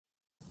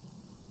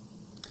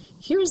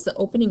here's the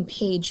opening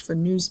page for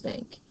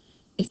Newsbank.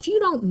 If you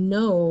don't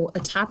know a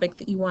topic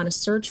that you want to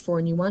search for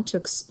and you want to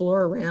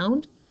explore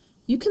around,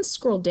 you can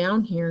scroll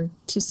down here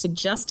to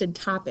suggested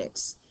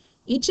topics.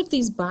 Each of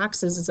these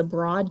boxes is a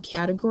broad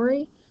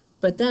category,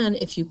 but then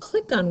if you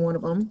click on one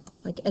of them,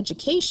 like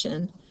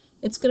education,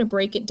 it's going to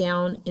break it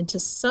down into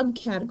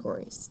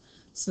subcategories.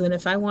 So then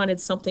if I wanted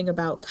something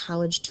about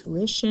college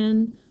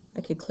tuition,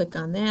 I could click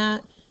on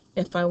that.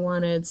 If I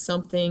wanted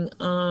something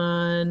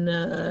on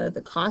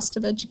the cost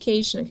of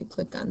education, I could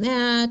click on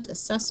that.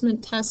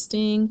 Assessment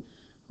testing,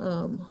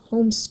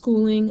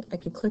 homeschooling, I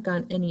could click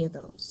on any of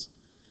those.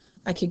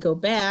 I could go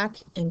back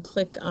and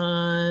click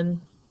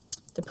on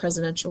the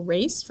presidential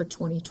race for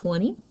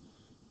 2020,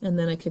 and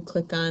then I could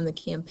click on the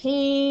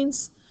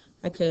campaigns.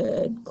 I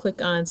could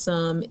click on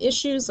some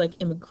issues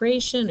like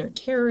immigration or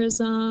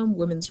terrorism,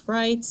 women's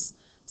rights.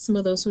 Some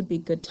of those would be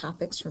good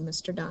topics for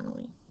Mr.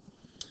 Donnelly.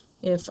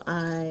 If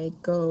I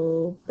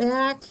go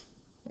back,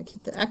 I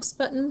hit the X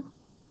button,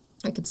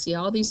 I could see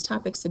all these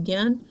topics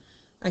again.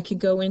 I could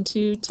go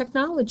into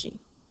technology.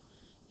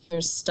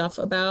 Here's stuff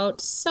about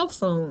cell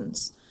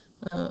phones.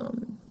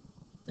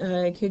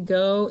 I could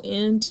go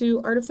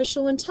into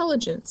artificial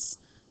intelligence,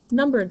 a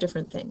number of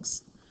different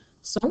things.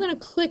 So I'm going to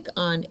click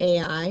on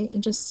AI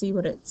and just see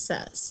what it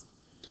says.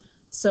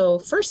 So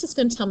first it's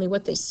going to tell me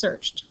what they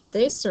searched.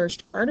 They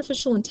searched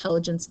artificial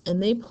intelligence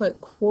and they put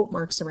quote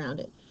marks around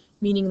it,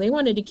 meaning they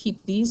wanted to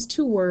keep these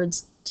two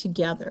words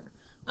together.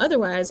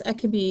 Otherwise, I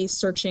could be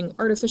searching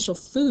artificial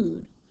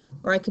food,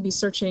 or I could be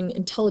searching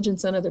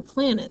intelligence on other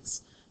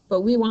planets,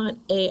 but we want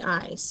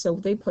AI, so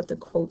they put the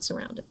quotes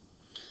around it.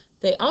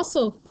 They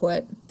also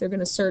put, they're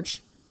going to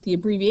search the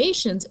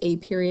abbreviations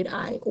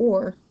A.I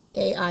or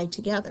AI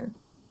together.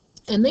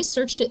 And they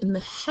searched it in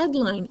the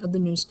headline of the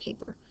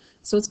newspaper.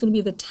 So it's going to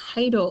be the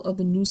title of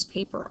the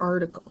newspaper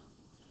article.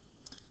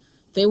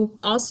 They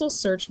also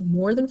searched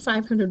more than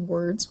 500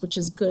 words, which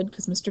is good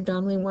because Mr.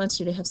 Donnelly wants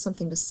you to have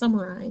something to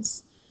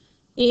summarize.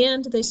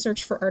 And they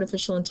searched for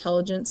artificial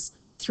intelligence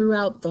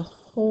throughout the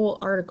whole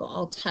article,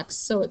 all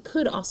text. So it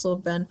could also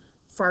have been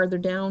farther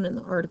down in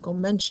the article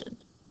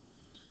mentioned.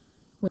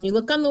 When you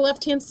look on the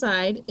left-hand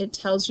side, it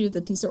tells you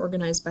that these are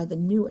organized by the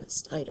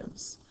newest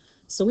items.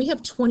 So we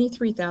have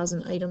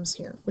 23,000 items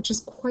here, which is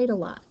quite a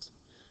lot.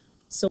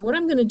 So what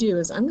I'm going to do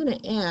is I'm going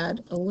to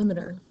add a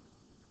limiter.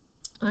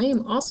 I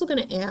am also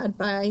going to add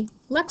by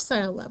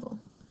Lexile level.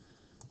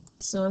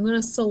 So I'm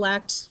going to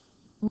select,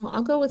 well,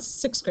 I'll go with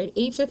 6th grade,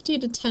 850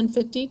 to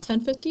 1050.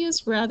 1050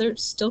 is rather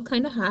still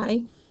kind of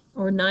high,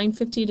 or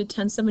 950 to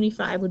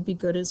 1075 would be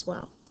good as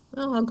well.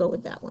 Well, I'll go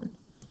with that one.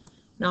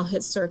 And I'll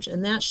hit search,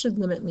 and that should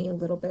limit me a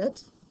little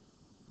bit.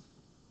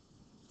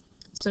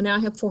 So now I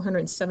have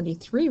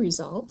 473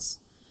 results.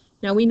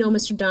 Now we know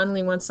Mr.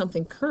 Donnelly wants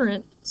something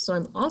current, so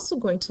I'm also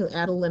going to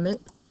add a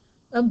limit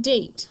of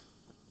date.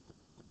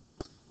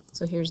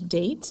 So here's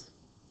date,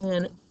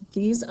 and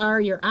these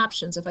are your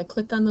options. If I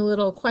click on the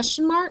little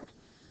question mark,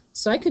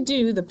 so I could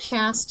do the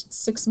past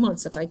 6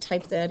 months if I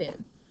type that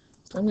in.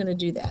 So I'm going to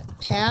do that,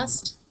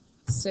 past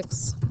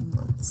 6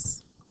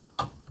 months.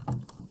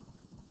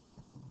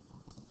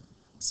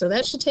 So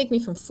that should take me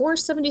from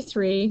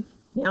 473,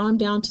 now I'm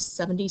down to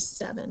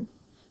 77.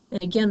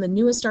 And again, the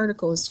newest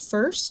article is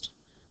first.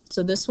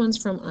 So this one's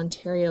from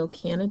Ontario,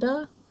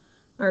 Canada,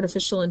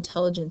 artificial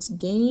intelligence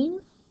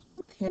game.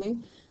 Okay,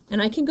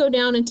 and I can go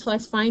down until I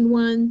find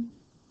one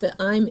that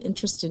I'm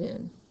interested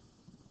in.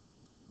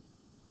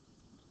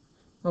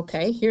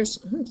 Okay, here's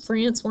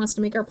France wants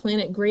to make our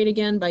planet great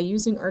again by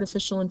using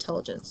artificial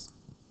intelligence.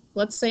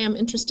 Let's say I'm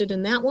interested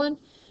in that one.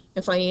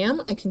 If I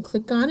am, I can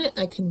click on it,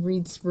 I can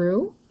read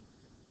through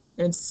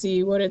and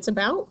see what it's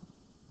about.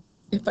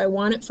 If I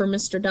want it for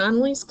Mr.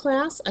 Donnelly's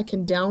class, I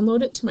can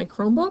download it to my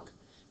Chromebook,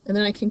 and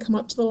then I can come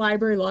up to the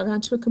library, log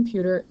onto a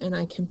computer, and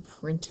I can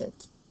print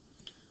it.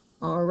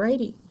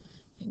 Alrighty,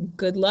 and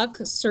good luck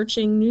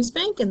searching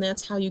Newsbank, and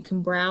that's how you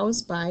can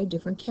browse by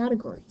different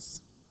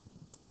categories.